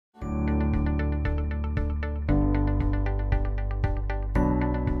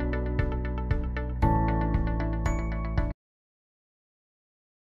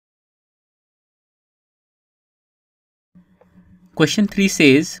Question 3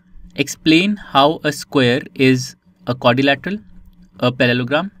 says, explain how a square is a quadrilateral, a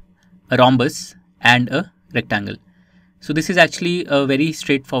parallelogram, a rhombus and a rectangle. So this is actually a very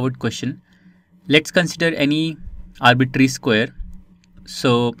straightforward question. Let's consider any arbitrary square.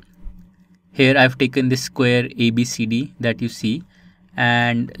 So here I've taken this square ABCD that you see,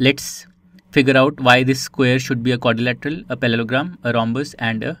 and let's figure out why this square should be a quadrilateral, a parallelogram, a rhombus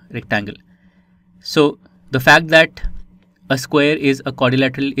and a rectangle. So the fact that a square is a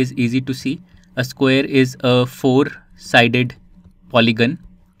quadrilateral is easy to see. A square is a four-sided polygon,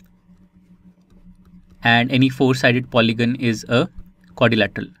 and any four-sided polygon is a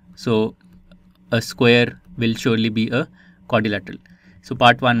quadrilateral. So a square will surely be a quadrilateral. So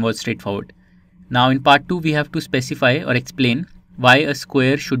part 1 was straightforward. Now in part 2 we have to specify or explain why a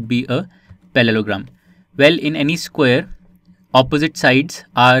square should be a parallelogram. Well, in any square, opposite sides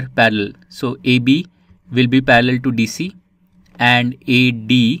are parallel. So AB will be parallel to DC and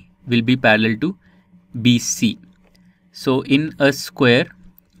AD will be parallel to BC. So in a square,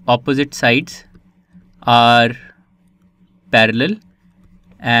 opposite sides are parallel,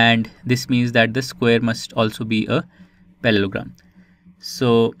 and this means that the square must also be a parallelogram.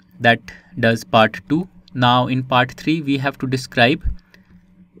 So that does part 2. Now in part 3 we have to explain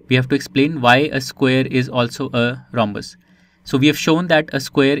why a square is also a rhombus. So we have shown that a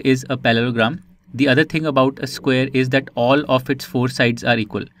square is a parallelogram. The other thing about a square is that all of its four sides are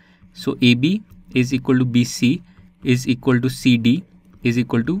equal. So AB is equal to BC is equal to CD is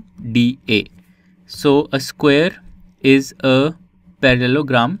equal to DA. So a square is a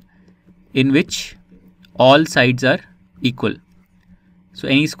parallelogram in which all sides are equal. So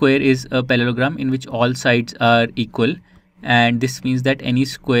any square is a parallelogram in which all sides are equal, and this means that any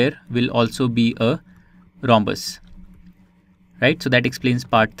square will also be a rhombus, right? So that explains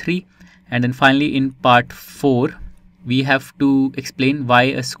part 3. And then finally in part 4 we have to explain why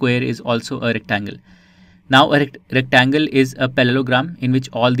a square is also a rectangle. Now a rectangle is a parallelogram in which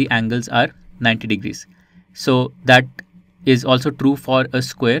all the angles are 90 degrees. So that is also true for a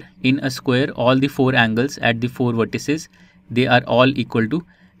square. In a square, all the four angles at the four vertices, they are all equal to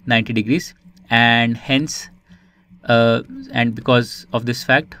 90 degrees, and hence and because of this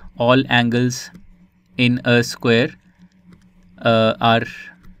fact, all angles in a square are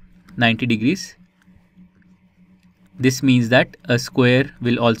 90 degrees. This means that a square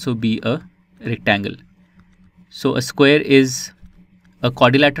will also be a rectangle. So a square is a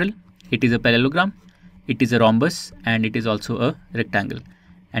quadrilateral, it is a parallelogram, it is a rhombus, and it is also a rectangle.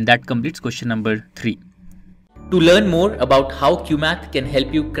 And that completes question number 3. To learn more about how QMath can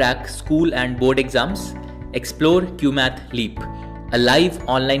help you crack school and board exams, explore QMath Leap, a live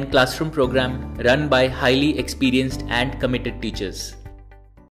online classroom program run by highly experienced and committed teachers.